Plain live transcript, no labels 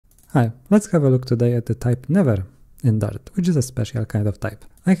Hi, let's have a look today at the type never in Dart, which is a special kind of type.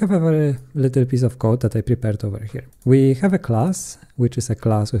 I have a very little piece of code that I prepared over here. We have a class, which is a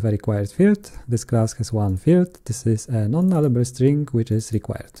class with a required field. This class has one field. This is a non-nullable string, which is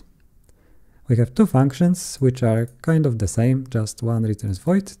required. We have two functions, which are kind of the same, just one returns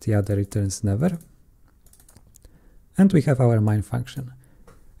void, the other returns never. And we have our main function.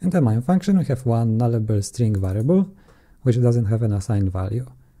 In the main function, we have one nullable string variable, which doesn't have an assigned value.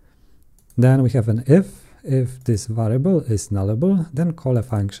 Then we have an if this variable is nullable, then call a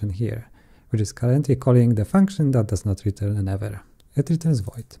function here, which is currently calling the function that does not return an ever. It returns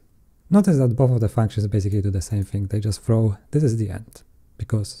void. Notice that both of the functions basically do the same thing. They just throw, this is the end,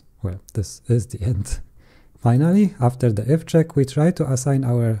 because, well, this is the end. Finally, after the if check, we try to assign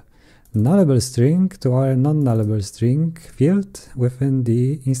our nullable string to our non-nullable string field within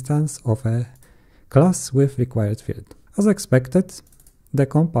the instance of a class with required field. As expected, the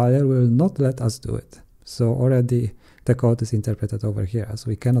compiler will not let us do it. So already the code is interpreted over here, as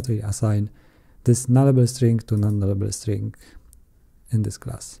we cannot really assign this nullable string to non-nullable string in this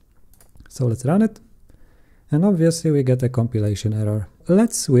class. So let's run it. And obviously we get a compilation error.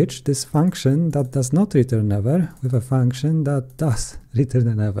 Let's switch this function that does not return never with a function that does return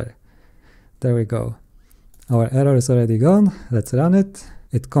an ever. There we go. Our error is already gone. Let's run it.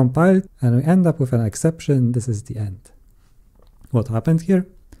 It compiled and we end up with an exception. This is the end. What happened here?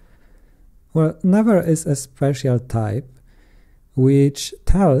 Well, never is a special type which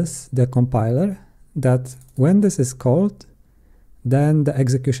tells the compiler that when this is called, then the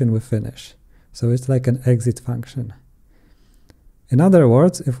execution will finish. So it's like an exit function. In other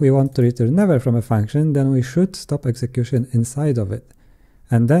words, if we want to return never from a function, then we should stop execution inside of it.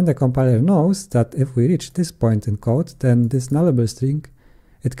 And then the compiler knows that if we reach this point in code, then this nullable string,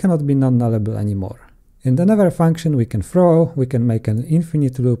 it cannot be non-nullable anymore. In the never function, we can throw, we can make an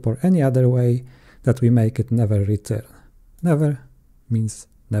infinite loop or any other way that we make it never return. Never means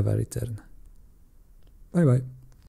never return. Bye bye.